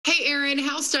Hey, Aaron,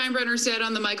 Hal Steinbrenner said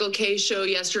on the Michael Kay show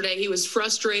yesterday he was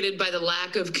frustrated by the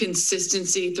lack of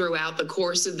consistency throughout the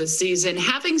course of the season.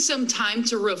 Having some time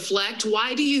to reflect,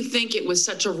 why do you think it was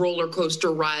such a roller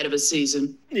coaster ride of a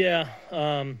season? Yeah,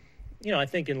 I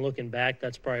think in looking back,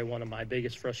 that's probably one of my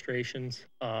biggest frustrations.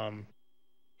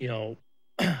 You know,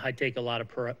 I take a lot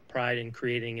of pride in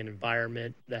creating an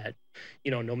environment that,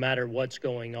 no matter what's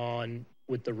going on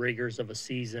with the rigors of a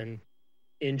season,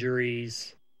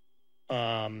 injuries,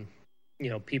 um,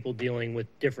 people dealing with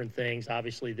different things.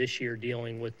 Obviously, this year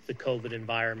dealing with the COVID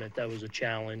environment, that was a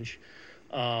challenge.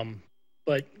 Um,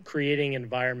 but creating an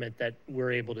environment that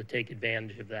we're able to take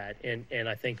advantage of that, and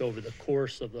I think over the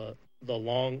course of the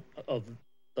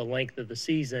length of the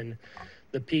season,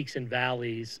 the peaks and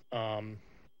valleys,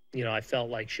 I felt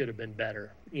like should have been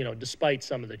better. Despite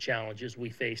some of the challenges we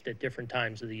faced at different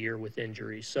times of the year with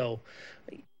injuries. So,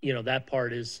 that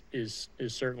part is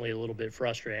certainly a little bit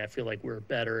frustrating. I feel like we're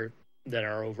better than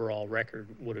our overall record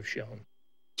would have shown.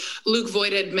 Luke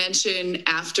Voigt had mentioned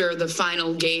after the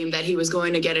final game that he was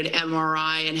going to get an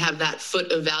MRI and have that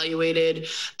foot evaluated.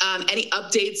 Any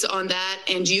updates on that?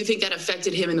 And do you think that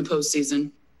affected him in the postseason?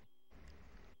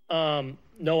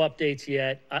 No updates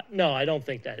yet. No, I don't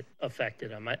think that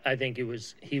affected him. I think he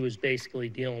was basically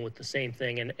dealing with the same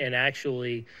thing, and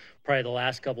actually, probably the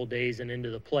last couple of days and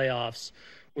into the playoffs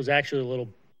was actually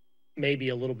maybe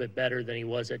a little bit better than he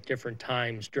was at different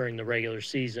times during the regular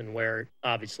season, where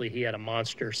obviously he had a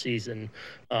monster season.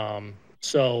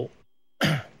 So,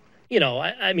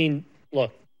 I mean,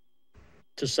 look,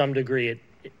 to some degree it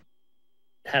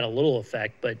had a little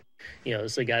effect, but this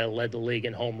is the guy that led the league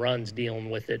in home runs, dealing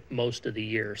with it most of the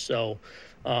year. So,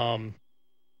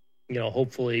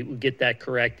 hopefully we get that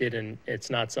corrected and it's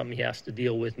not something he has to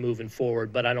deal with moving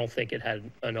forward. But I don't think it had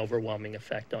an overwhelming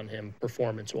effect on him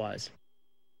performance-wise.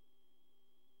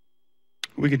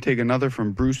 We could take another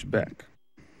from Bruce Beck.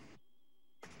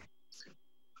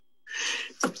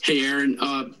 Hey, Aaron,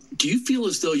 do you feel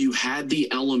as though you had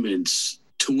the elements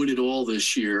to win it all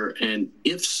this year? And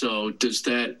if so, does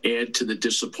that add to the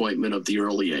disappointment of the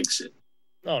early exit?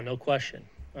 Oh, no question.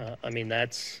 I mean,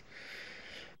 that's,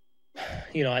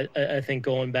 I think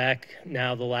going back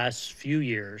now the last few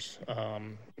years,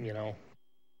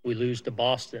 we lose to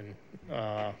Boston,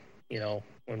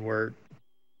 when we're a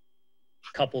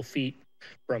couple feet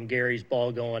from Gary's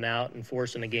ball going out and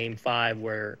forcing a game 5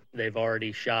 where they've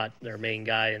already shot their main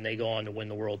guy and they go on to win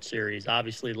the World Series.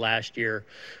 Obviously last year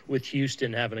with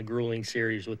Houston having a grueling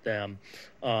series with them,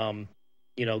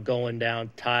 going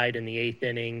down tied in the 8th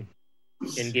inning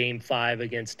in game 5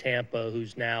 against Tampa,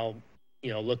 who's now,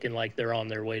 looking like they're on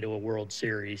their way to a World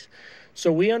Series.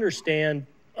 So we understand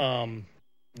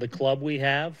the club we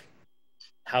have,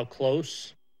 how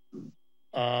close,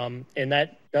 and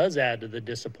that does add to the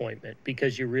disappointment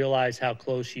because you realize how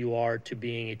close you are to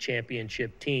being a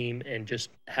championship team and just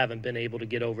haven't been able to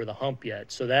get over the hump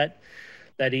yet. So that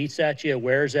eats at you,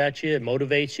 wears at you, it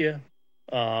motivates you.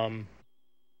 And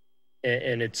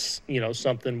it's,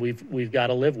 something we've got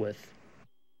to live with.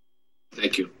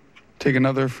 Thank you. Take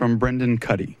another from Brendan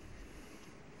Cuddy.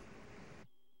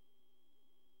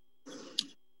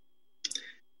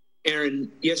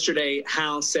 Aaron, yesterday,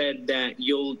 Hal said that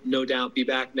you'll no doubt be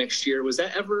back next year. Was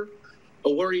that ever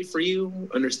a worry for you,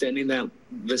 understanding that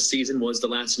this season was the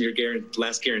last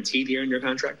guaranteed year in your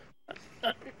contract?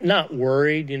 Not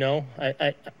worried,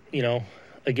 I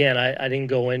again, I didn't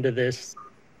go into this,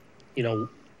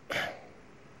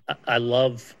 I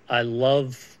love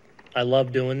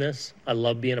doing this. I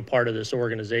love being a part of this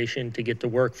organization, to get to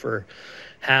work for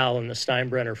Hal and the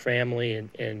Steinbrenner family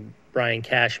and Brian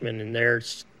Cashman and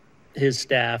his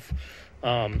staff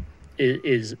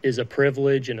is a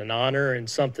privilege and an honor and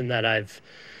something that I've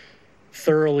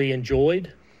thoroughly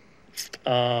enjoyed.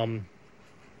 But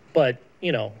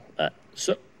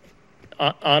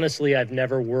honestly, I've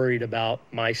never worried about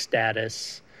my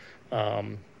status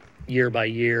year by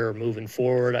year or moving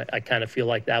forward. I kind of feel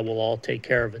like that will all take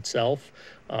care of itself.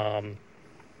 I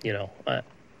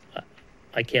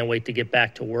can't wait to get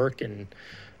back to work and,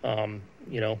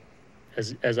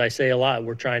 as I say a lot,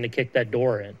 we're trying to kick that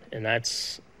door in, and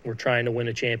we're trying to win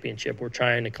a championship. We're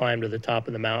trying to climb to the top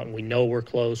of the mountain. We know we're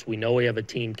close. We know we have a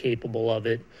team capable of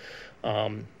it.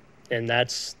 And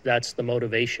that's the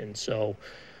motivation. So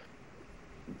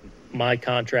my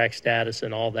contract status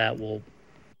and all that will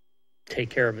take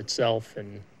care of itself,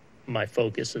 and my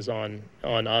focus is on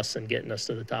us and getting us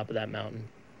to the top of that mountain.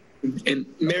 And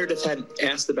Meredith had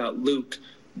asked about Luke.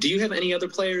 Do you have any other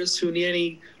players who need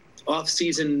any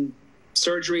off-season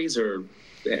surgeries or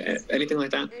anything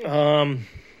like that?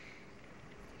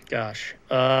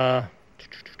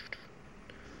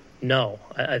 No,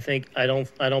 I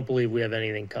don't believe we have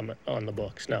anything coming on the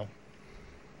books. No.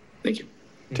 Thank you.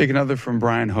 Take another from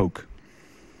Brian Hoke.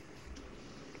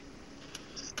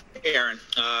 Hey, Aaron.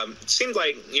 It seemed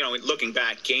like, looking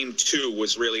back, Game 2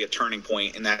 was really a turning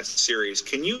point in that series.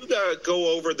 Can you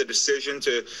go over the decision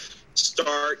to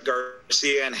start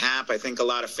Garcia and Happ? I think a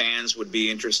lot of fans would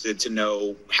be interested to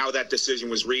know how that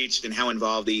decision was reached and how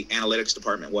involved the analytics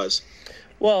department was.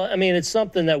 Well, I mean, it's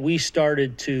something that we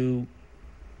started to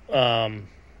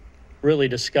really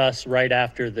discuss right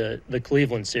after the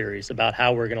Cleveland series about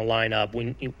how we're going to line up.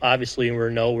 Obviously,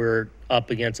 we're up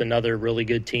against another really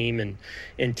good team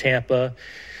in Tampa.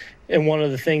 And one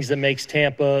of the things that makes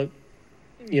Tampa,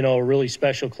 a really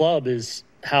special club is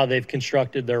how they've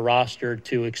constructed their roster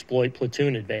to exploit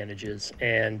platoon advantages.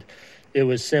 And it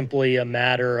was simply a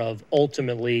matter of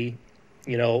ultimately,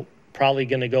 probably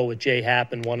going to go with Jay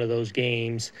Happ in one of those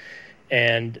games.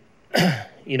 And,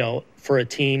 for a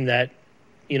team that,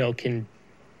 can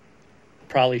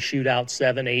probably shoot out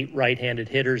 7-8 right-handed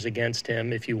hitters against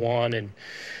him if you want, and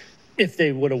if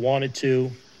they would have wanted to,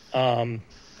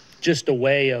 just a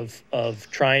way of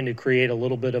trying to create a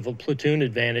little bit of a platoon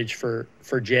advantage for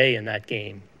Jay in that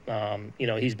game.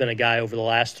 He's been a guy over the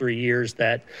last 3 years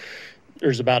that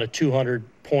there's about a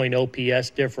 200-point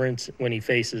OPS difference when he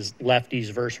faces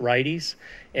lefties versus righties,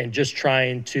 and just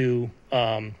trying to,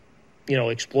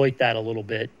 exploit that a little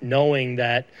bit, knowing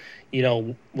that,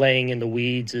 laying in the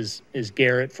weeds is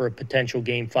Garrett for a potential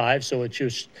Game 5. So it's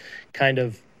just kind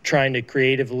of trying to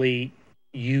creatively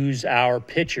use our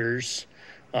pitchers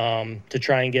to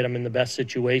try and get them in the best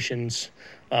situations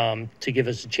to give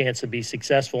us a chance to be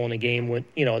successful in a game with,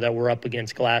 that we're up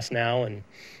against Glass now. And,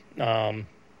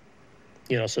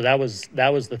 so that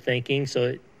was the thinking.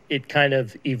 So it kind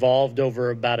of evolved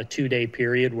over about a 2-day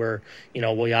period where,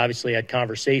 we obviously had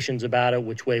conversations about it,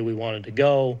 which way we wanted to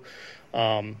go.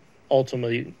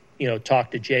 Ultimately,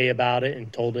 talked to Jay about it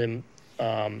and told him,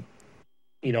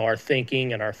 our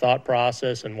thinking and our thought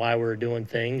process and why we were doing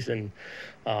things. And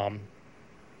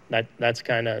that's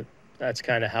kind of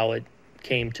how it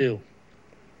came to.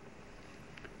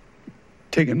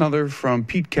 Take another from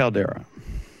Pete Caldera.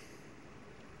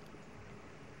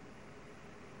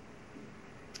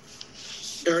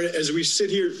 Aaron, as we sit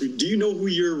here, do you know who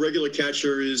your regular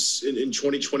catcher is in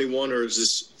 2021, or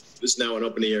is this now an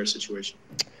up-in-the-air situation?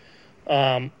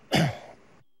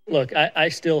 Look, I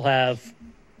still have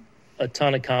a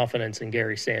ton of confidence in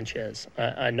Gary Sanchez.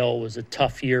 I know it was a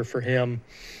tough year for him,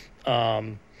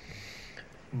 but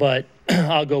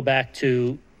I'll go back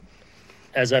to,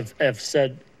 as I've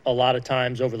said a lot of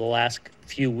times over the last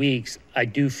few weeks, I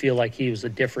do feel like he was a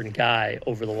different guy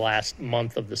over the last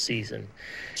month of the season.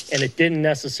 And it didn't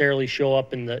necessarily show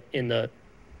up in the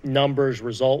numbers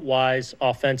result-wise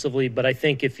offensively, but I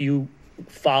think if you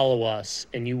follow us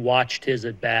and you watched his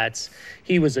at-bats,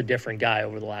 he was a different guy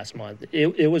over the last month.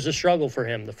 It was a struggle for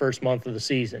him the first month of the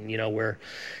season, where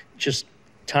just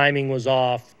timing was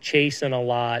off, chasing a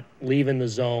lot, leaving the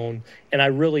zone, and I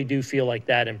really do feel like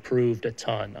that improved a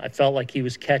ton. I felt like he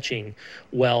was catching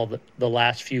well the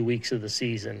last few weeks of the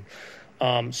season.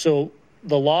 So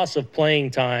the loss of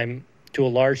playing time to a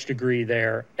large degree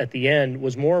there at the end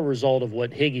was more a result of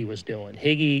what Higgy was doing.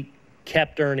 Higgy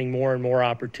kept earning more and more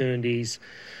opportunities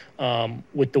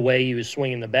with the way he was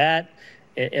swinging the bat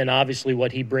and obviously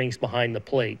what he brings behind the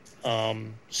plate.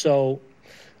 So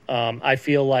I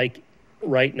feel like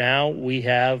right now we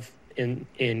have in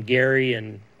Gary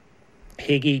and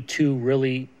Higgy two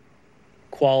really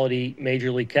quality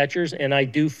major league catchers, and I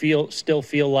do still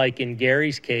feel like in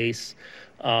Gary's case,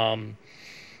 I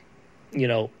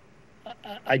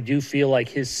do feel like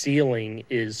his ceiling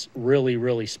is really,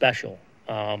 really special.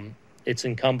 It's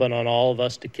incumbent on all of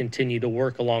us to continue to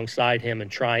work alongside him and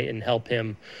try and help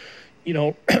him,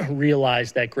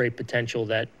 realize that great potential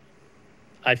that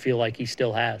I feel like he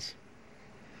still has.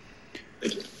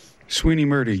 Sweeney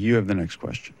Murdy, you have the next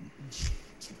question.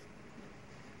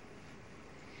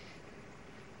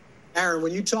 Aaron,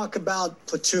 when you talk about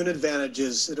platoon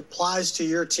advantages, it applies to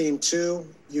your team too.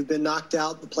 You've been knocked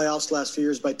out in the playoffs the last few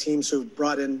years by teams who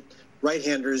brought in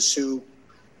right-handers who,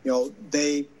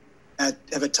 they have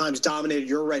at times dominated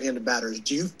your right-handed batters.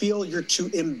 Do you feel you're too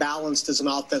imbalanced as an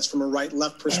offense from a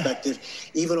right-left perspective?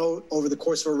 Even over the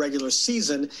course of a regular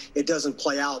season, it doesn't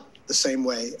play out the same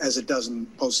way as it does in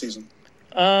postseason.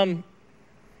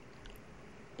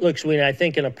 Look, Sweeney, I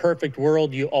think in a perfect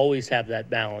world, you always have that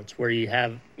balance where you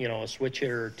have, a switch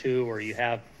hitter or two, or you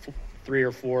have 3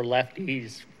 or 4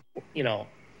 lefties,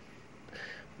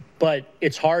 but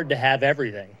it's hard to have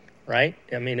everything, right?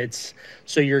 I mean,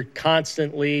 so you're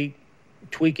constantly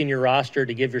tweaking your roster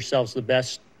to give yourselves the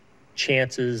best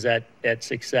chances at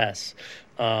success.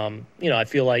 I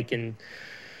feel like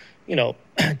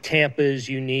Tampa is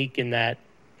unique in that,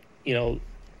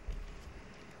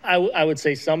 I would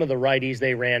say some of the righties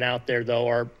they ran out there, though,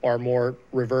 are more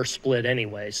reverse split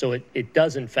anyway, so it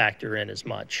doesn't factor in as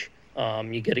much.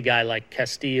 You get a guy like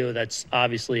Castillo that's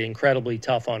obviously incredibly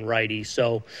tough on righties.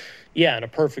 So, yeah, in a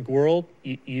perfect world,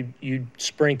 you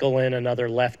sprinkle in another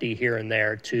lefty here and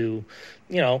there to,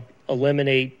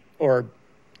 eliminate or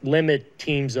limit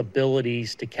teams'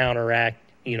 abilities to counteract,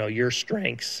 your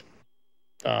strengths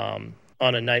on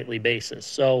a nightly basis.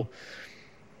 So,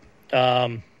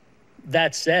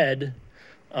 that said,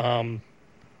 how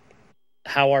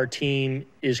our team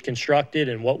is constructed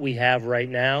and what we have right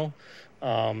now,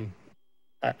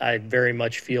 I very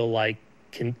much feel like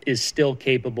is still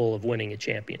capable of winning a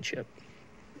championship.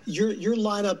 Your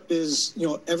lineup is,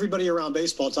 everybody around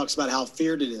baseball talks about how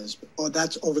feared it is.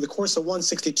 That's over the course of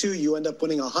 162, you end up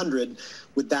winning 100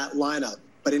 with that lineup.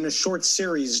 But in a short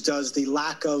series, does the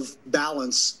lack of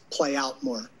balance play out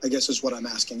more, I guess is what I'm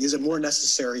asking. Is it more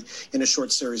necessary in a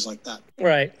short series like that?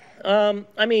 Right.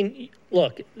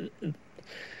 Look,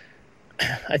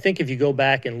 I think if you go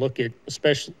back and look at,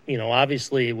 especially,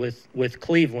 obviously with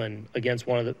Cleveland against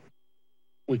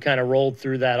we kind of rolled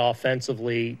through that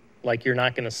offensively like you're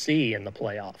not going to see in the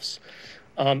playoffs.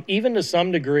 Even to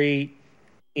some degree,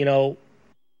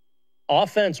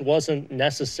 offense wasn't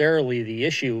necessarily the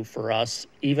issue for us,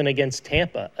 even against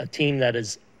Tampa, a team that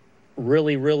is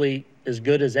really, really as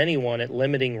good as anyone at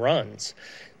limiting runs.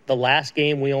 The last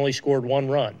game, we only scored 1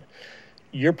 run.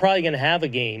 You're probably going to have a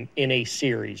game in a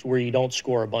series where you don't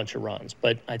score a bunch of runs,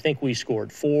 but I think we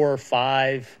scored 4,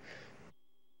 5,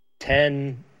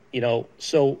 10,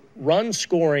 so run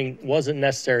scoring wasn't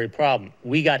necessarily a problem.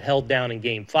 We got held down in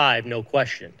game 5, no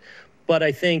question. But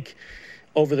I think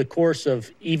over the course of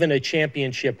even a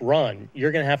championship run,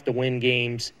 you're going to have to win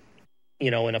games,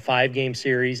 in a 5-game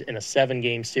series, in a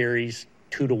 7-game series,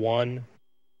 2-1,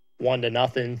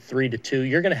 1-0, 3-2.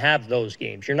 You're going to have those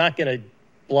games. You're not going to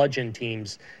bludgeon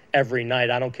teams every night.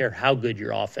 I don't care how good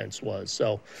your offense was.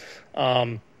 So,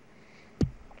 I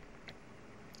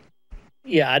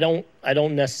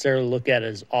don't necessarily look at it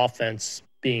as offense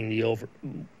being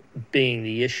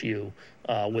the issue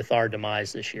with our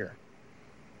demise this year.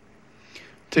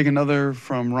 Take another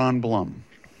from Ron Blum.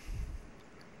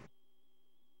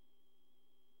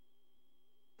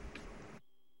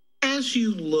 As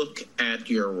you look at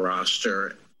your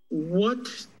roster,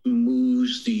 what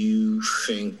moves do you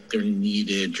think are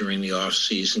needed during the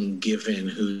offseason, given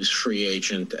who's free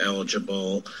agent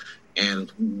eligible,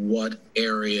 and what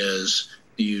areas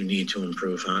do you need to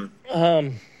improve on?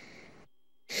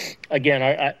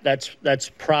 Again, that's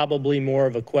probably more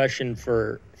of a question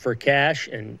for Cash,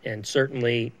 and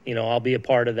certainly, I'll be a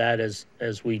part of that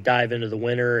as we dive into the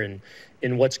winter and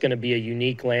in what's going to be a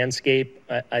unique landscape.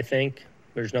 I think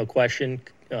there's no question.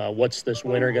 What's this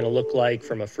winter going to look like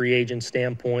from a free agent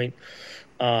standpoint?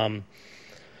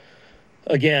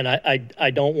 Again,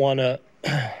 I don't want to,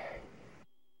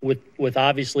 with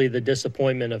obviously the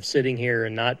disappointment of sitting here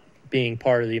and not being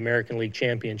part of the American League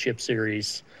Championship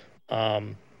Series. I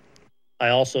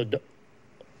also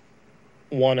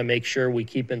want to make sure we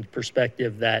keep in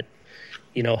perspective that,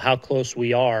 how close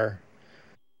we are.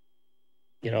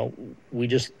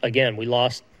 We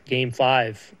lost Game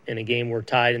 5 in a game we're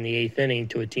tied in the 8th inning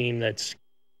to a team that's,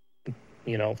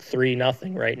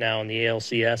 3-0 right now in the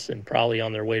ALCS and probably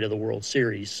on their way to the World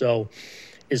Series. So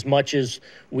as much as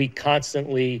we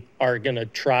constantly are going to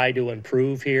try to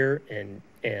improve here and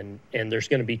there's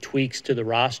going to be tweaks to the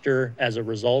roster as a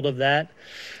result of that,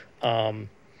 I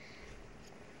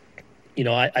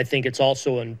think it's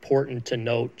also important to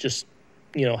note just,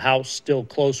 how still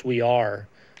close we are,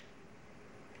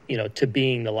 to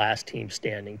being the last team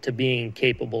standing, to being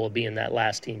capable of being that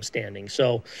last team standing.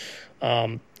 So,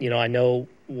 I know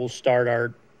we'll start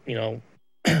our,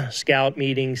 scout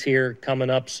meetings here coming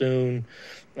up soon,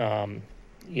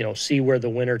 see where the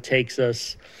winter takes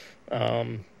us.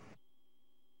 And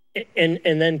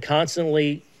then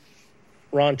constantly,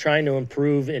 Ron, trying to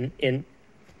improve in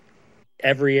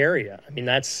every area. I mean,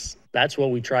 that's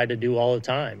what we try to do all the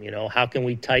time. How can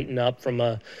we tighten up from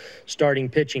a starting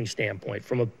pitching standpoint,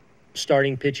 from a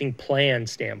starting pitching plan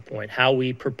standpoint, how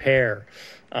we prepare,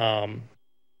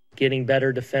 getting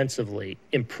better defensively,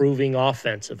 improving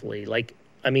offensively.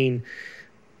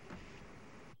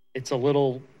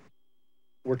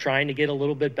 We're trying to get a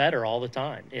little bit better all the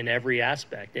time in every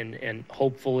aspect. And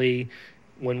hopefully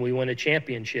when we win a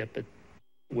championship,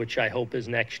 which I hope is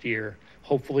next year,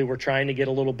 hopefully we're trying to get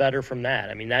a little better from that.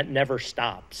 I mean, that never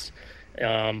stops.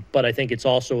 But I think it's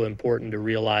also important to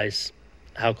realize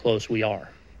how close we are.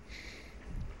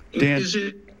 Dan, is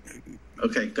it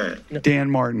okay? Go ahead. Dan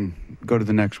Martin, go to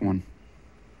the next one.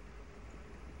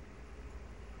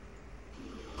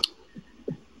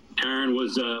 Aaron,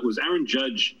 was Aaron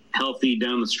Judge healthy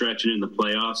down the stretch and in the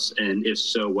playoffs? And if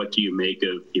so, what do you make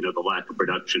of the lack of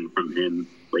production from him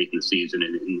late in the season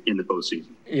and in the postseason?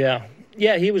 Yeah,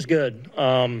 he was good.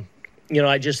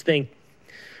 I just think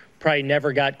probably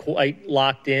never got quite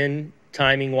locked in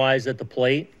timing wise at the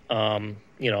plate.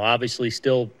 Obviously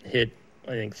still hit,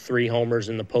 I think, 3 homers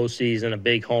in the postseason, a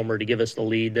big homer to give us the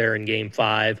lead there in Game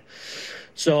 5.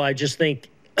 So I just think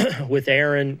with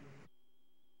Aaron,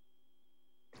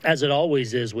 as it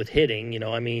always is with hitting,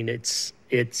 it's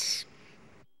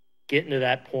getting to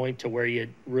that point to where you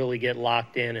really get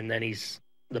locked in, and then he's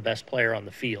the best player on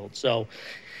the field. So,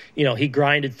 he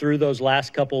grinded through those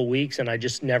last couple of weeks, and I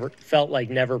just never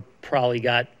probably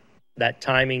got that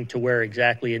timing to where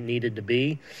exactly it needed to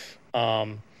be.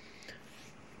 And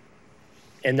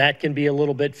that can be a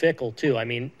little bit fickle too. I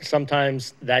mean,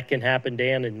 sometimes that can happen,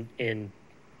 Dan, in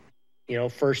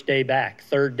first day back,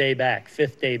 third day back,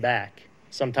 fifth day back.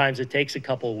 Sometimes it takes a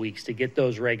couple of weeks to get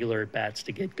those regular at-bats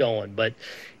to get going. But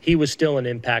he was still an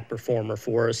impact performer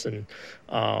for us, and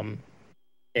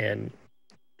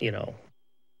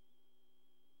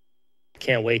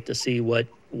can't wait to see what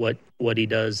he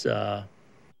does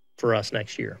for us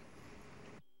next year.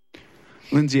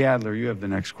 Lindsay Adler, you have the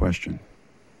next question.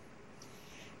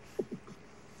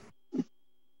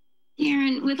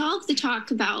 Aaron, with all of the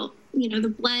talk about,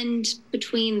 the blend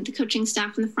between the coaching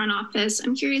staff and the front office,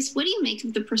 I'm curious, what do you make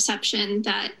of the perception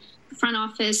that the front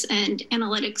office and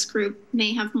analytics group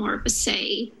may have more of a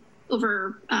say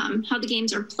over how the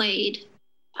games are played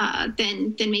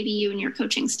than maybe you and your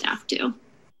coaching staff do?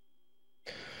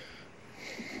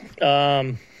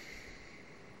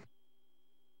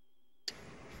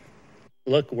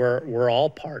 Look, we're all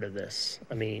part of this.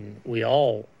 I mean, we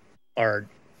all are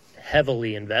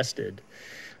heavily invested,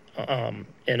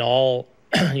 and all,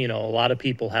 a lot of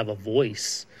people have a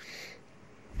voice.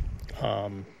 I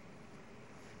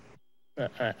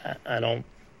don't.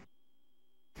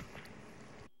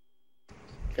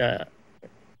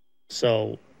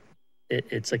 So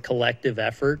it's a collective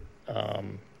effort.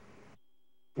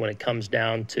 When it comes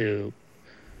down to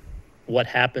what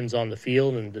happens on the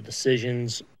field and the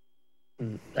decisions,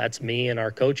 that's me and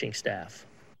our coaching staff.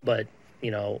 But,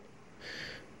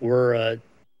 we're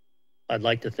I'd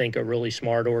like to think a really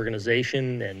smart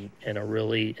organization and a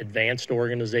really advanced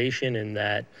organization in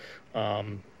that,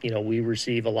 we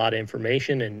receive a lot of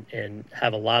information and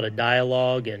have a lot of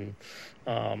dialogue and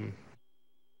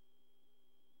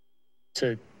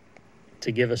to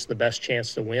give us the best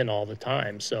chance to win all the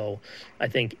time. So I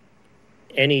think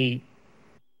any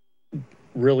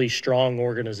really strong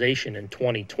organization in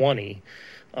 2020,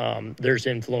 there's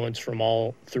influence from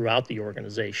all throughout the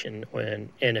organization.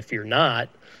 And if you're not,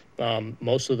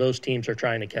 most of those teams are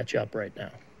trying to catch up right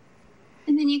now.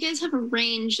 And then you guys have a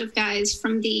range of guys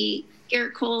from the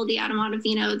Garrett Cole, the Adam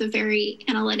Ottavino, the very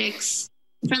analytics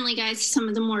friendly guys to some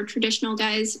of the more traditional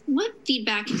guys. What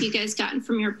feedback have you guys gotten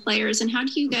from your players, and how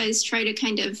do you guys try to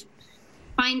kind of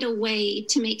find a way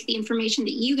to make the information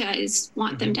that you guys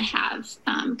want them to have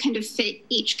kind of fit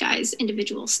each guy's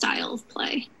individual style of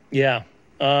play? Yeah.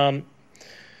 I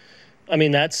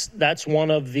mean, that's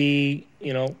one of the,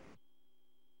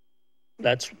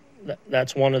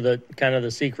 that's one of the kind of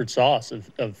the secret sauce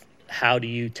of how do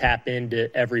you tap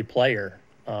into every player,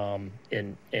 and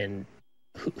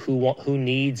who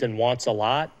needs and wants a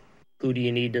lot, who do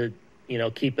you need to,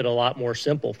 keep it a lot more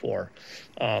simple for.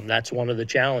 That's one of the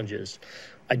challenges.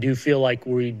 I do feel like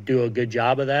we do a good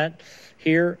job of that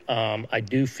here. I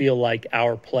do feel like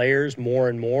our players more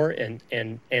and more, and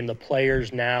the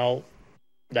players now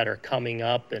that are coming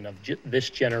up and of this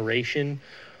generation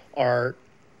are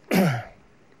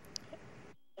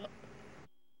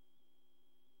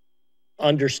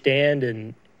understand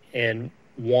and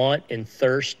want and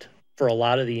thirst for a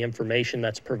lot of the information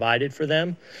that's provided for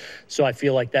them. So I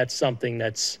feel like that's something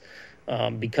that's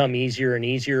become easier and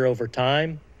easier over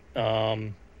time.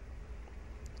 And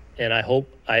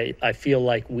I feel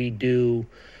like we do,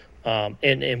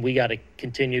 and we got to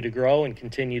continue to grow and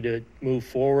continue to move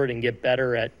forward and get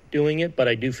better at doing it. But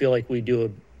I do feel like we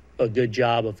do a good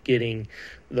job of getting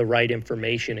the right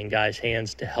information in guys'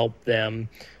 hands to help them,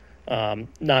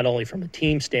 not only from a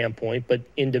team standpoint, but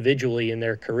individually in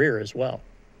their career as well.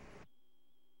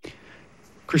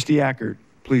 Christy Ackert,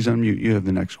 please unmute. You have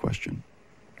the next question.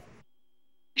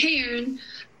 Hey, Aaron.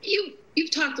 You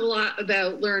You've talked a lot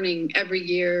about learning every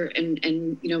year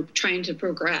and trying to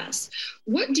progress.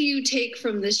 What do you take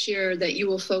from this year that you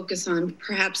will focus on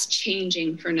perhaps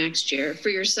changing for next year, for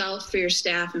yourself, for your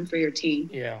staff, and for your team?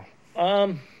 Yeah.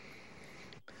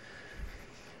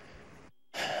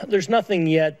 There's nothing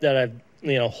yet that I've,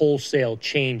 wholesale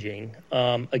changing.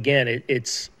 Again,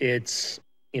 it's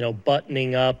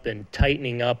buttoning up and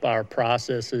tightening up our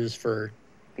processes for,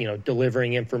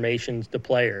 delivering information to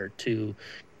player, to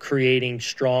creating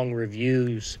strong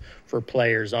reviews for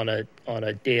players on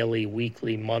a daily,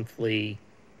 weekly, monthly,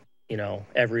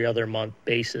 every other month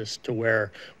basis, to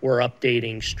where we're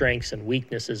updating strengths and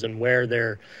weaknesses and where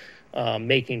they're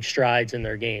making strides in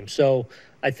their game. So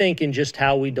I think in just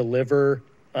how we deliver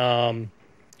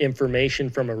information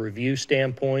from a review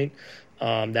standpoint,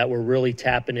 that we're really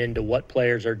tapping into what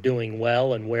players are doing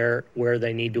well and where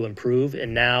they need to improve.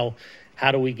 And now,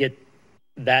 how do we get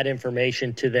that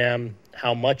information to them?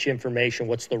 How much information,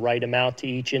 what's the right amount to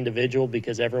each individual,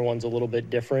 because everyone's a little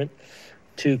bit different,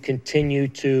 to continue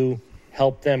to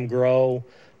help them grow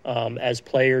as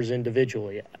players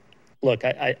individually. Look,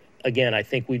 I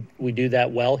think we do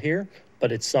that well here,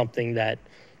 but it's something that,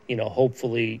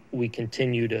 hopefully we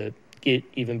continue to get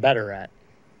even better at.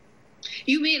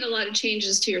 You made a lot of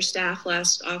changes to your staff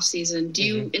last offseason. Do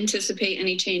you anticipate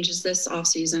any changes this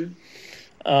offseason?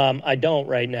 I don't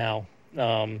right now.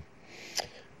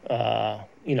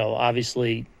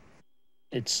 Obviously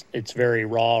it's very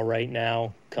raw right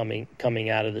now coming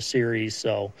out of the series.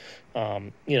 So,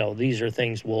 these are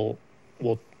things we'll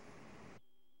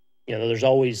there's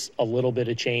always a little bit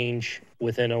of change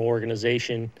within an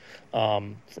organization,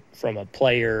 from a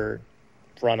player,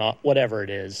 front up, whatever it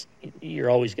is. You're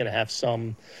always going to have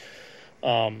some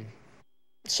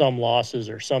losses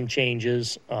or some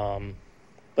changes,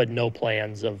 but no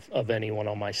plans of anyone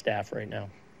on my staff right now.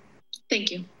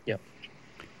 Thank you. Yep.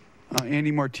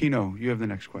 Andy Martino, you have the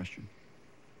next question.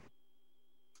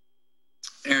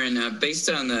 Aaron, based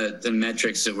on the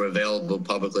metrics that were available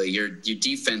publicly, your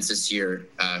defense this year,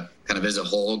 kind of as a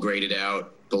whole, graded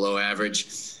out below average.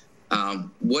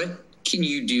 What can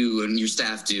you do and your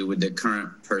staff do with the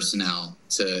current personnel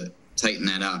to tighten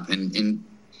that up? And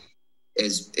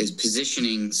is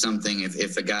positioning something,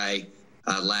 if a guy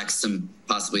lacks some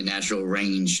possibly natural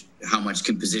range, how much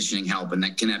can positioning help?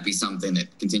 And can that be something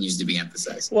that continues to be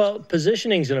emphasized? Well,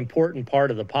 positioning is an important part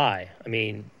of the pie. I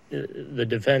mean, the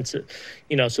defense,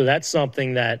 so that's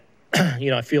something that,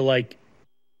 I feel like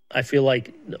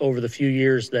over the few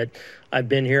years that I've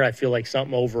been here, I feel like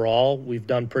something overall we've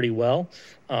done pretty well.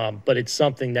 But it's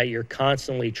something that you're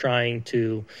constantly trying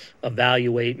to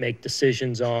evaluate, make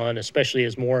decisions on, especially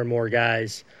as more and more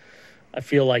guys, I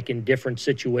feel like in different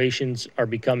situations, are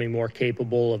becoming more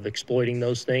capable of exploiting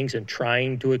those things and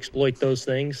trying to exploit those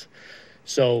things.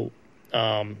 So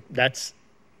that's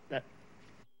that.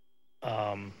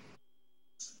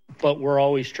 But we're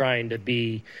always trying to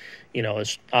be,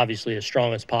 as obviously as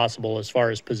strong as possible as far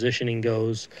as positioning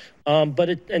goes. And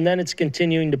then it's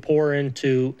continuing to pour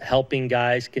into helping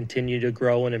guys continue to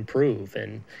grow and improve.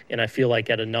 And I feel like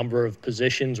at a number of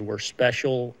positions we're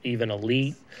special, even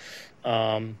elite.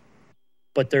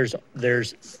 But there's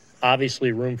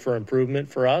obviously room for improvement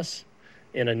for us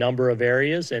in a number of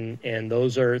areas. And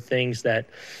those are things that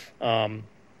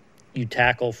you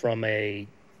tackle from a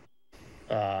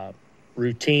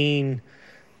routine,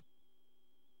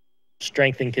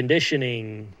 strength and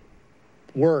conditioning,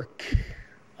 work,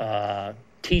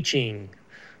 teaching,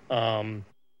 and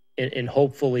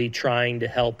hopefully trying to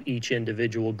help each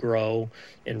individual grow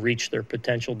and reach their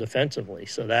potential defensively.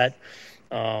 So that's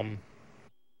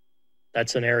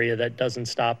an area that doesn't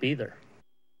stop either.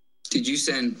 Did you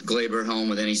send Glaber home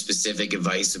with any specific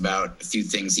advice about a few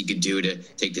things he could do to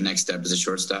take the next step as a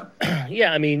shortstop?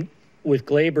 Yeah, I mean, with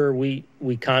Glaber, we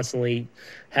constantly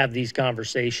have these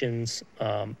conversations.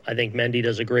 I think Mendy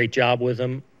does a great job with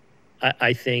him.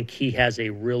 I think he has a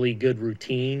really good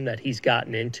routine that he's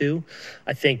gotten into.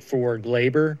 I think for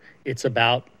Glaber, it's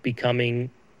about becoming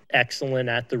excellent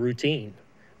at the routine.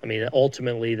 I mean,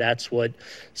 ultimately, that's what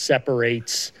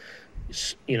separates,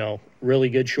 really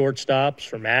good shortstops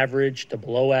from average to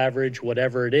below average,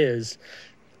 whatever it is.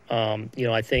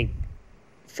 I think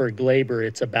for Glaber,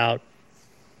 it's about,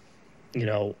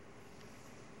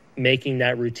 making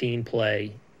that routine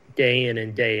play day in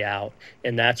and day out,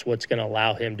 and that's what's going to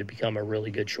allow him to become a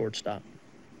really good shortstop.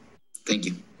 Thank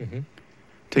you. Mm-hmm.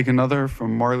 Take another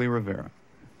from Marley Rivera.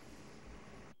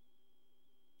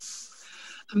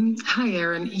 Hi,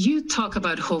 Aaron. You talk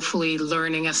about hopefully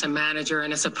learning as a manager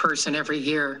and as a person every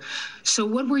year. So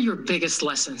what were your biggest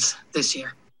lessons this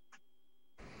year?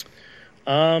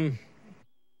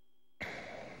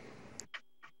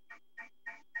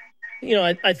 You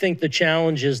know, I think the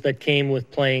challenges that came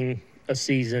with playing a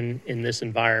season in this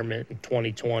environment in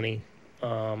 2020,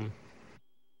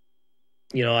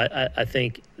 you know, I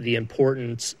think the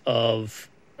importance of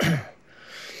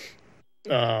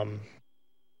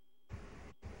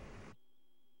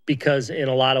because in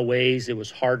a lot of ways it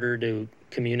was harder to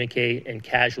communicate and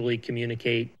casually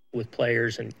communicate with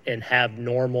players and have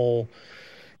normal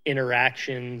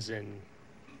interactions and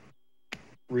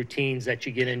routines that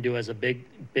you get into as a big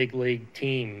league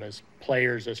team, as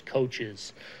players, as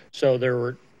coaches. So there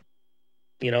were,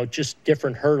 you know, just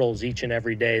different hurdles each and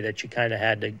every day that you kind of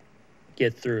had to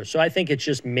get through. So I think it's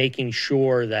just making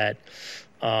sure that,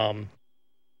 you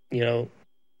know,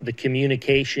 the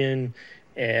communication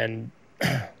and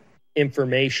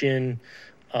information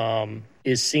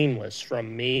is seamless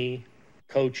from me,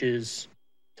 coaches,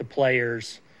 to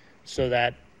players, so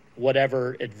that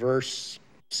whatever adverse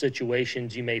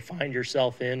situations you may find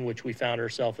yourself in, which we found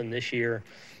ourselves in this year,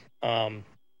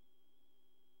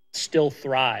 still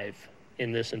thrive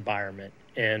in this environment.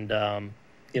 And,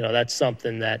 you know, that's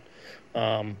something that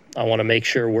I want to make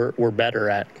sure we're better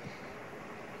at.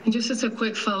 And just as a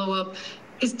quick follow-up,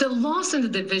 is the loss in the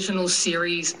divisional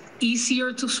series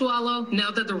easier to swallow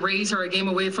now that the Rays are a game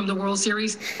away from the World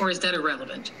Series, or is that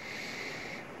irrelevant?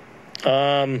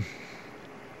 No,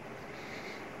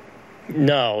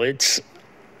 it's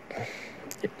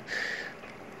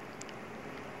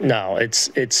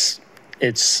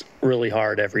really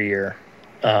hard every year.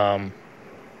 I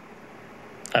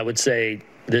would say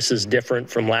this is different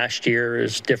from last year,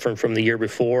 is different from the year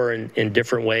before in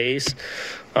different ways.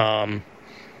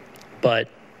 But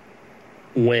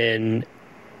when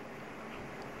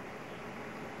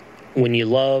you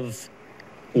love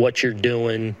what you're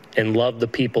doing and love the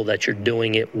people that you're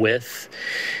doing it with,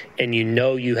 and you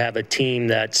know you have a team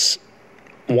that's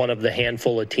one of the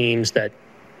handful of teams that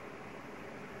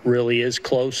really is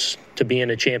close to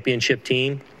being a championship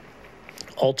team,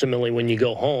 ultimately when you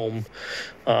go home,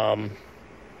 that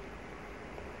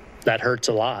hurts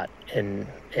a lot and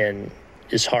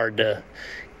is hard to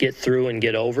get through and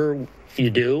get over. You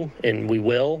do, and we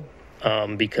will,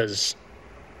 because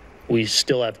we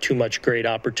still have too much great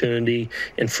opportunity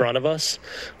in front of us,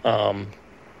 but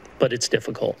it's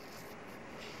difficult.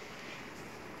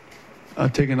 I'll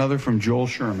take another from Joel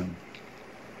Sherman.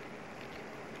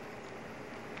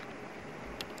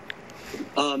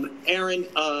 Aaron,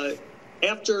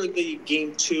 after the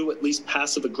game 2, at least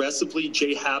passive aggressively,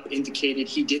 J-Hap indicated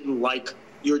he didn't like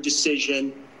your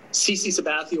decision. CC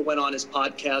Sabathia went on his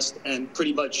podcast and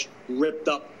pretty much ripped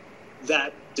up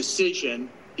that decision.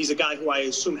 He's a guy who I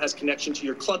assume has connection to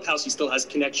your clubhouse. He still has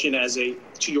connection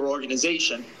to your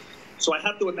organization. So I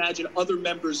have to imagine other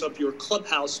members of your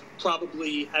clubhouse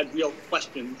probably had real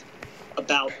questions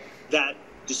about that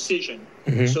decision.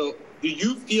 Mm-hmm. So do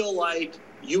you feel like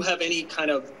you have any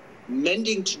kind of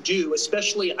mending to do,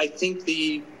 especially I think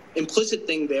the implicit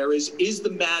thing there is the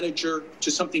manager,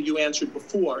 to something you answered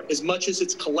before, as much as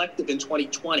it's collective in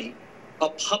 2020, a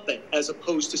puppet as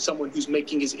opposed to someone who's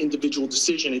making his individual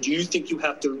decision? And do you think you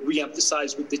have to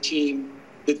reemphasize with the team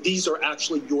that these are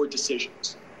actually your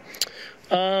decisions?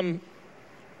 Well,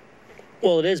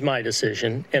 it is my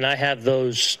decision, and I have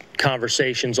those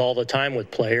conversations all the time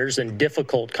with players, and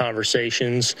difficult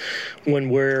conversations when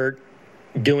we're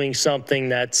doing something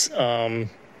that's,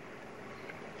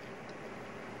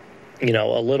 you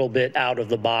know, a little bit out of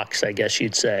the box, I guess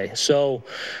you'd say. So,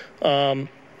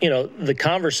 you know, the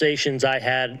conversations I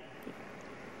had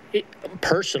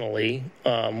personally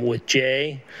with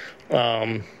Jay,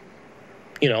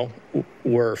 you know,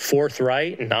 were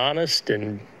forthright and honest,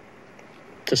 and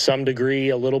to some degree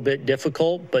a little bit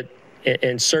difficult, but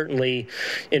and certainly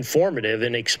informative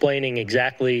in explaining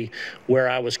exactly where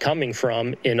I was coming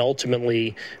from and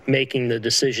ultimately making the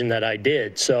decision that I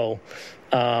did. So,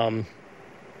 you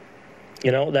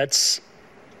know, that's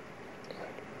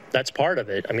part of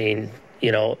it. I mean,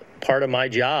 you know, part of my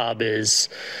job is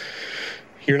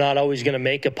you're not always going to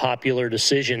make a popular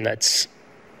decision that's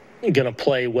going to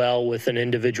play well with an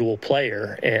individual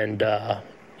player, and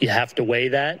you have to weigh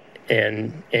that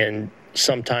and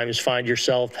sometimes find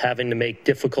yourself having to make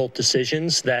difficult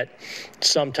decisions that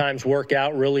sometimes work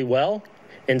out really well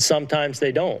and sometimes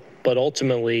they don't. But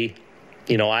ultimately,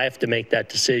 you know, I have to make that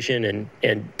decision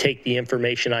and take the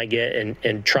information I get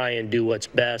and try and do what's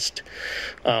best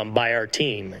by our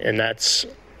team. And that's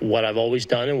what I've always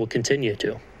done and will continue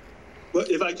to. Well,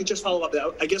 if I could just follow up,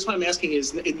 I guess what I'm asking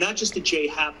is not just a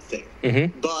J-Hap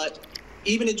thing, but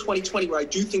even in 2020, where I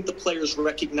do think the players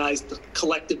recognized the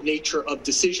collective nature of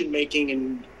decision-making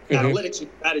and analytics and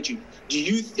strategy, do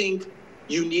you think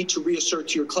you need to reassert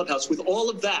to your clubhouse with all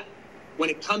of that, when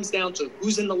it comes down to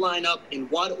who's in the lineup, in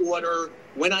what order,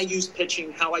 when I use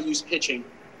pitching, how I use pitching,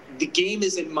 the game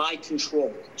is in my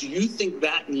control. Do you think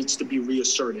that needs to be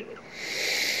reasserted?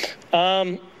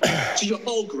 To your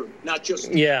whole group, not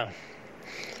just... Yeah.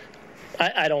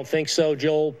 I don't think so,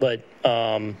 Joel, but,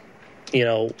 you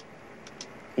know,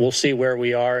 we'll see where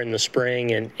we are in the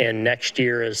spring and next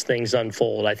year as things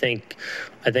unfold. I think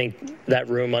that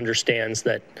room understands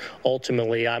that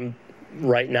ultimately I'm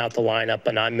writing out the lineup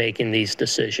and I'm making these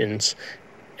decisions,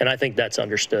 and I think that's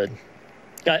understood.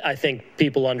 I think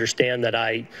people understand that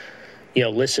I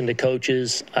listen to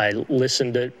coaches, I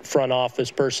listen to front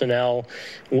office personnel,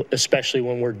 especially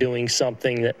when we're doing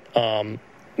something that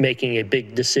making a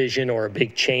big decision or a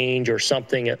big change or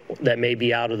something that may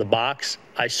be out of the box.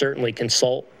 I certainly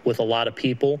consult with a lot of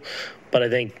people, but I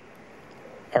think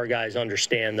our guys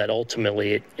understand that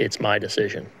ultimately it's my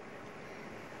decision.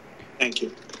 Thank you.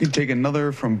 You can take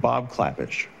another from Bob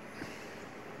Klapisch.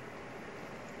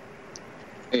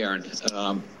 Hey, Aaron.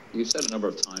 You said a number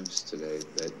of times today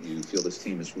that you feel this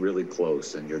team is really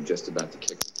close and you're just about to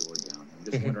kick the door down.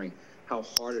 I'm just wondering how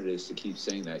hard it is to keep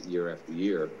saying that year after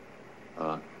year.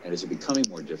 And is it becoming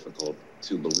more difficult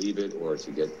to believe it, or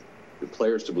to get the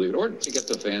players to believe it, or to get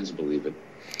the fans to believe it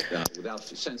without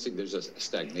sensing there's a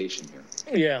stagnation here?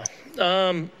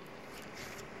 Yeah.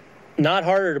 Not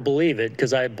harder to believe it,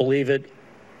 because I believe it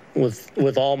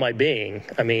with all my being.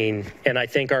 I mean, and I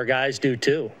think our guys do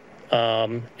too.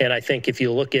 And I think if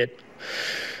you look at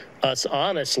us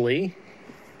honestly,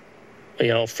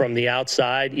 from the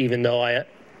outside, even though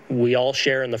we all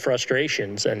share in the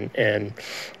frustrations, and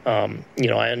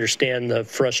I understand the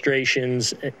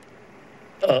frustrations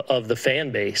of the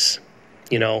fan base,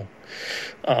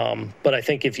 but I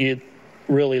think if you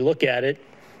really look at it,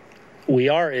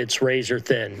 it's razor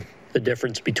thin, the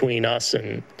difference between us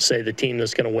and, say, the team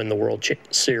that's going to win the World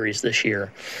Series this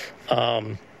year.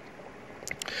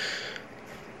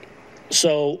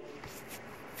 So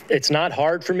it's not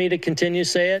hard for me to continue to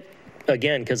say it,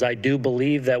 again, because I do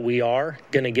believe that we are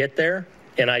going to get there,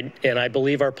 and I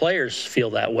believe our players feel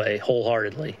that way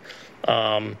wholeheartedly.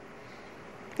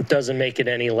 It doesn't make it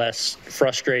any less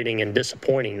frustrating and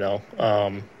disappointing, though,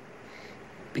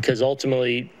 because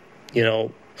ultimately,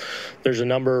 there's a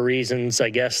number of reasons, I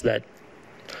guess, that,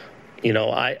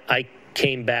 I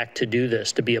came back to do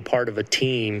this, to be a part of a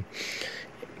team.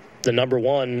 The number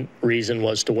one reason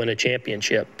was to win a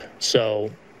championship.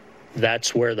 So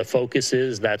that's where the focus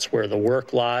is, that's where the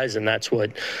work lies, and that's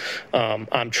what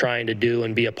I'm trying to do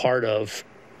and be a part of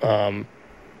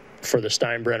for the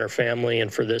Steinbrenner family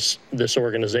and for this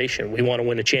organization. We want to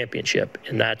win a championship,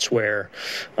 and that's where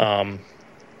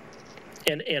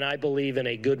and I believe in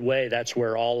a good way that's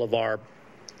where all of our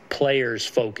players'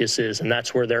 focus is, and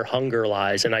that's where their hunger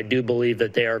lies. And I do believe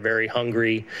that they are very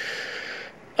hungry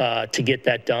to get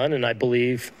that done, and I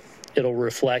believe it'll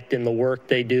reflect in the work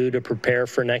they do to prepare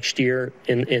for next year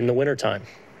in the wintertime.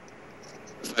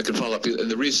 If I could follow up,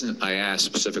 the reason I asked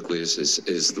specifically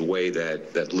is the way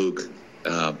that Luke,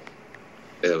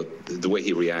 the way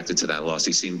he reacted to that loss.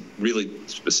 He seemed really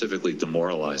specifically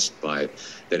demoralized by it,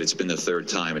 that it's been the third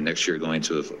time, and next year going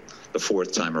to the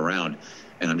fourth time around.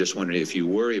 And I'm just wondering if you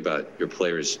worry about your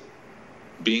players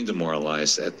being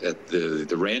demoralized at the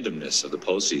randomness of the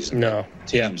postseason. No.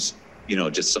 Teams,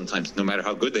 just sometimes, no matter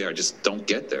how good they are, just don't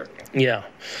get there. Yeah.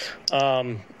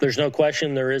 There's no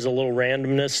question there is a little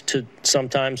randomness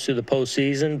sometimes to the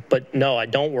postseason, but no, I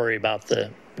don't worry about the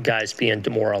guys being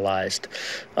demoralized.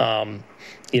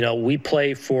 We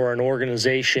play for an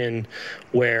organization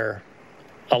where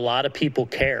a lot of people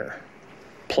care.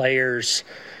 Players,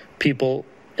 people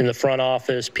in the front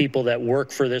office, people that work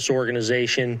for this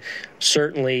organization,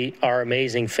 certainly our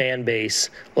amazing fan base.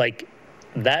 Like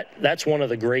that's one of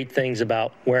the great things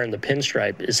about wearing the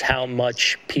pinstripe, is how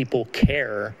much people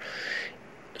care.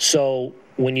 So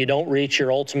when you don't reach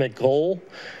your ultimate goal,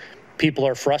 people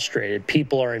are frustrated,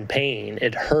 people are in pain,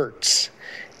 it hurts.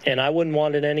 And I wouldn't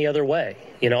want it any other way.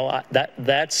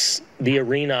 That's the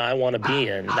arena I want to be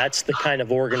in. That's the kind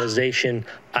of organization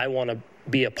I want to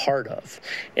be a part of,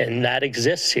 and that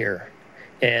exists here,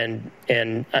 and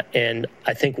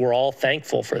I think we're all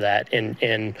thankful for that,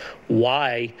 and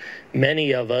why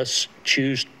many of us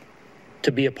choose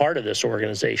to be a part of this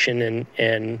organization,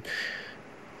 and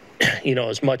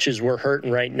as much as we're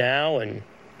hurting right now, and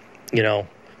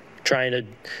trying to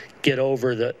get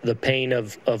over the pain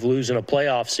of losing a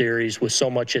playoff series with so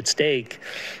much at stake,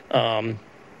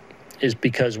 is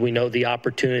because we know the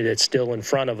opportunity that's still in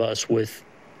front of us with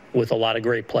a lot of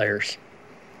great players.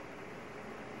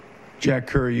 Jack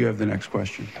Curry, you have the next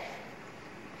question.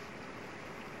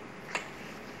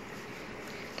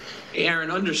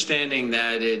 Aaron, understanding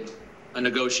that a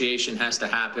negotiation has to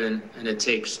happen and it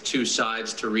takes two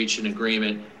sides to reach an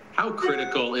agreement. How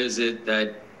critical is it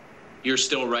that you're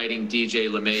still writing DJ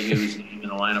LeMahieu's name in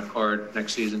the lineup card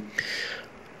next season?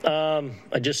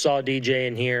 I just saw DJ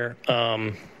in here.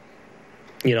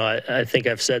 You know, I think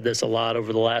I've said this a lot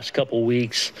over the last couple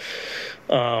weeks.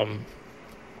 You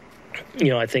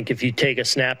know, I think if you take a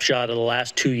snapshot of the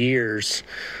last 2 years,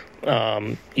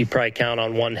 you probably count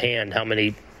on one hand how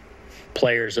many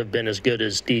players have been as good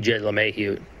as DJ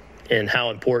LeMahieu and how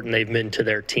important they've been to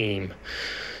their team.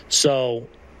 So,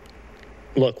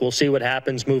 look, we'll see what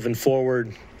happens moving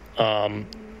forward.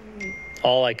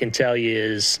 All I can tell you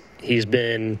is he's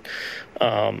been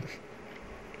a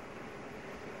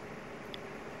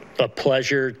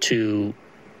pleasure to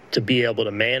be able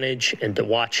to manage and to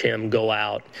watch him go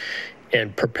out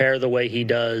and prepare the way he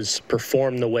does,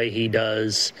 perform the way he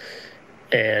does,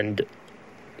 and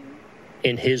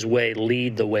in his way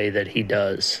lead the way that he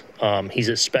does. He's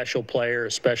a special player,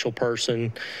 a special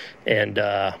person, and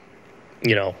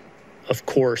you know, of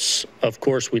course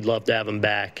we'd love to have him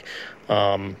back,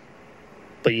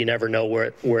 but you never know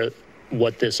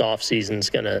what this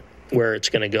offseason's where it's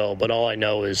gonna go. But all I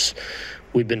know is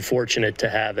we've been fortunate to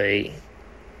have a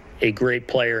great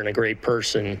player and a great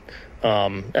person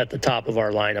at the top of our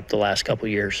lineup the last couple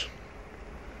of years.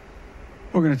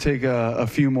 We're going to take a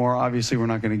few more. Obviously, we're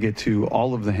not going to get to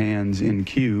all of the hands in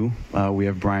queue. We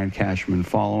have Brian Cashman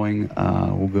following.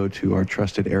 We'll go to our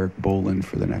trusted Eric Boland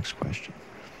for the next question.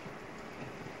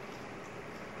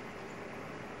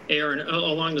 Aaron,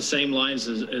 along the same lines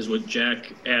as what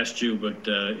Jack asked you, but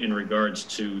in regards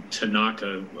to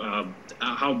Tanaka,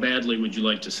 how badly would you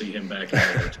like to see him back in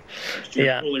the You're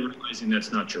yeah. fully realizing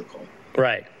that's not your call.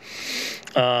 Right.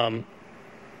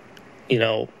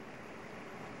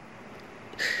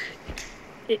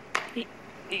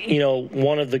 You know,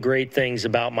 one of the great things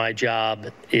about my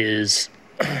job is,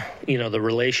 you know, the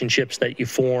relationships that you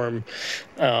form,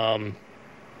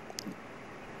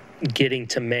 getting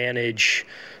to manage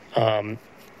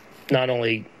not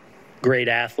only great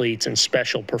athletes and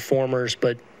special performers,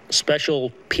 but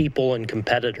special people and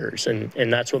competitors, and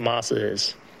that's what Masa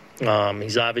is.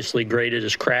 He's obviously great at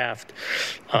his craft.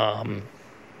 You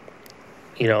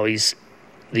know, he's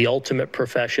the ultimate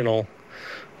professional.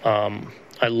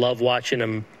 I love watching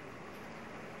him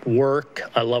work.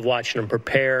 I love watching him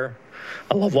prepare.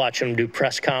 I love watching him do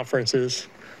press conferences.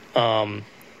 I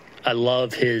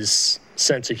love his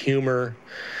sense of humor,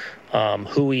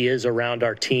 who he is around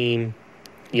our team,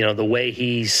 you know, the way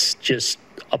he's just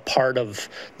a part of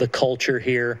the culture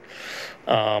here.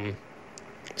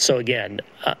 So again,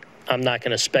 I'm not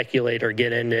going to speculate or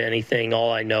get into anything.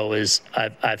 All I know is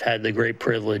I've had the great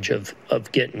privilege of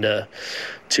getting to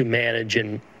manage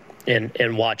and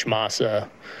watch Masa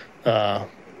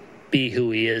be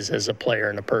who he is as a player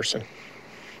and a person.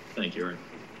 Thank you, Aaron.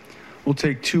 We'll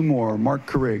take two more. Mark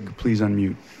Carrig, please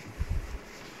unmute.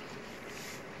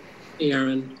 Hey,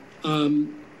 Aaron.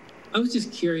 I was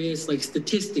just curious, like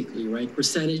statistically, right,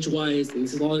 percentage-wise, and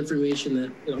this is all information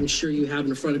that I'm sure you have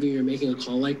in front of you. You're making a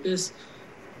call like this.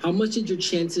 How much did your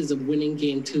chances of winning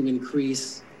Game 2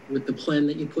 increase with the plan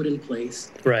that you put in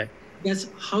place? Right. Yes.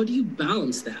 How do you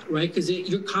balance that, right? Because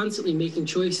you're constantly making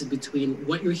choices between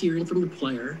what you're hearing from the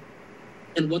player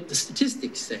and what the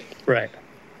statistics say. Right.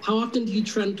 How often do you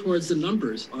trend towards the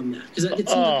numbers on that? Because it seems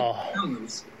like a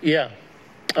balance. Yeah.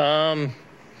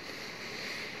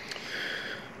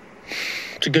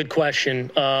 It's a good question.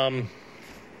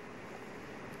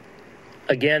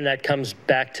 Again, that comes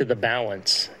back to the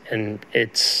balance, and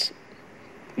it's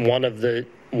one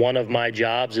of my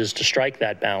jobs is to strike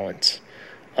that balance.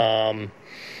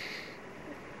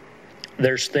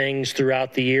 There's things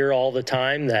throughout the year all the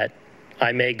time that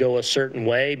I may go a certain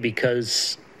way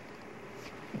because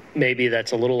maybe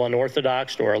that's a little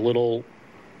unorthodox or a little,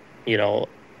 you know,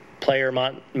 player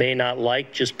may not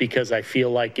like just because I feel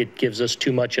like it gives us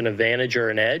too much an advantage or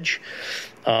an edge.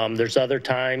 There's other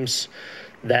times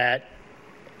that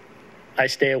I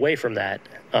stay away from that.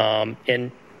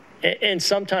 And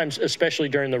sometimes, especially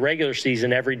during the regular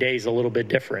season, every day is a little bit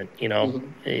different. You know,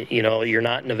 you know, you're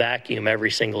not in a vacuum every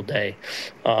single day.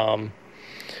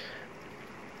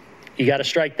 You got to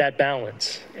strike that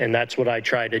balance, and that's what I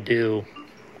try to do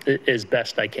as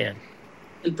best I can.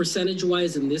 And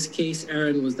percentage-wise, in this case,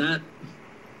 Aaron, was that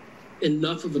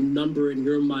enough of a number in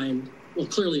your mind? Well,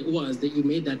 clearly it was that you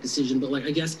made that decision, but like,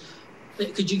 I guess,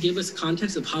 could you give us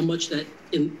context of how much that,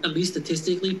 at least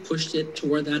statistically, pushed it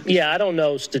toward that? Yeah, I don't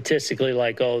know statistically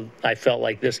like, oh, I felt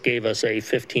like this gave us a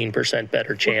 15%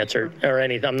 better chance or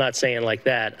anything. I'm not saying like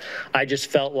that. I just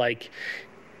felt like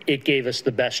it gave us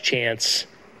the best chance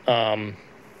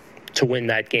to win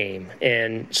that game.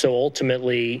 And so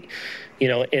ultimately, you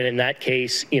know, and in that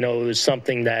case, you know, it was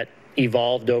something that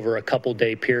evolved over a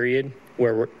couple-day period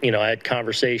where, you know, I had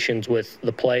conversations with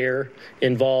the player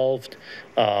involved,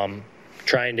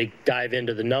 trying to dive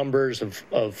into the numbers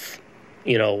of,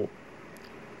 you know,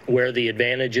 where the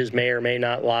advantages may or may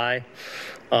not lie.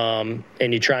 And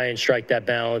you try and strike that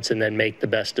balance and then make the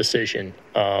best decision.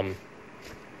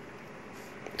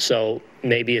 So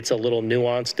maybe it's a little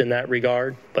nuanced in that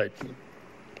regard, but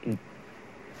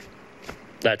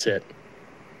that's it.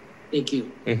 Thank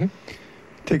you. Mm-hmm.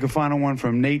 Take a final one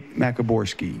from Nate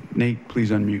Makaborski. Nate, please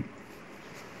unmute.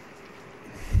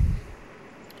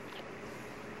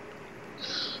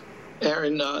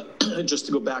 Aaron, just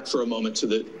to go back for a moment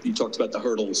to you talked about the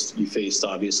hurdles you faced,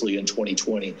 obviously, in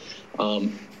 2020.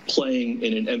 Playing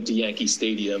in an empty Yankee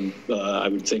Stadium, I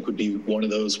would think would be one of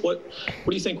those. What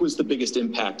do you think was the biggest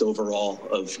impact overall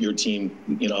of your team,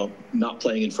 you know, not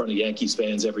playing in front of Yankees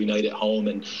fans every night at home?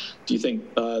 And do you think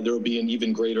there will be an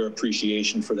even greater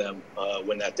appreciation for them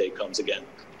when that day comes again?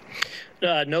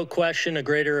 No question, a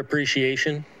greater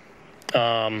appreciation.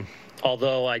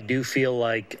 Although I do feel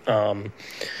like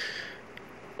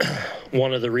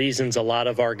one of the reasons a lot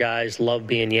of our guys love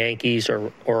being Yankees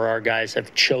or our guys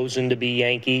have chosen to be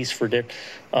Yankees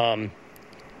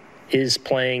is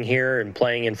playing here and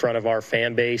playing in front of our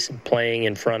fan base and playing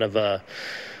in front of a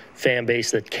fan base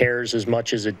that cares as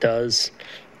much as it does.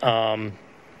 But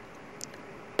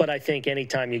I think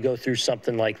anytime you go through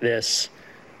something like this,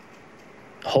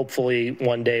 hopefully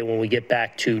one day when we get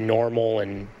back to normal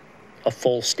and a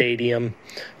full stadium,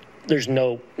 there's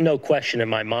no question in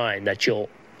my mind that you'll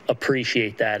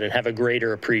appreciate that and have a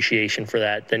greater appreciation for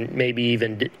that than maybe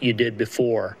even you did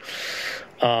before.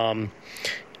 And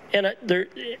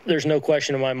there's no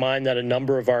question in my mind that a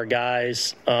number of our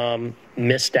guys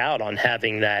missed out on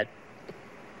having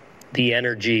the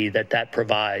energy that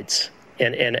provides.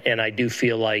 And I do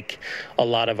feel like a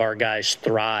lot of our guys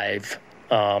thrive,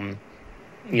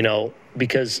 you know,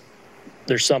 because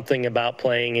there's something about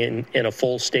playing in a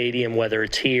full stadium, whether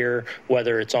it's here,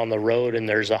 whether it's on the road and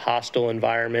there's a hostile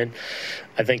environment.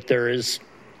 I think there is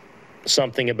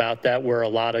something about that where a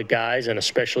lot of guys, and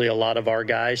especially a lot of our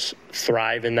guys,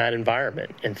 thrive in that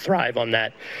environment and thrive on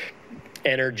that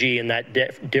energy and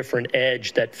that different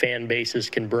edge that fan bases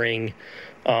can bring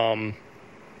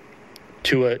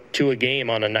to a game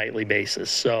on a nightly basis.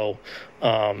 So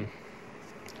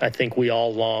I think we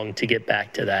all long to get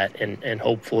back to that, and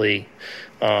hopefully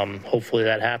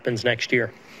that happens next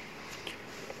year.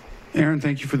 Aaron,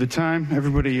 thank you for the time.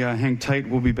 Everybody hang tight.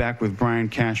 We'll be back with Brian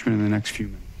Cashman in the next few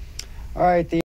minutes. All right.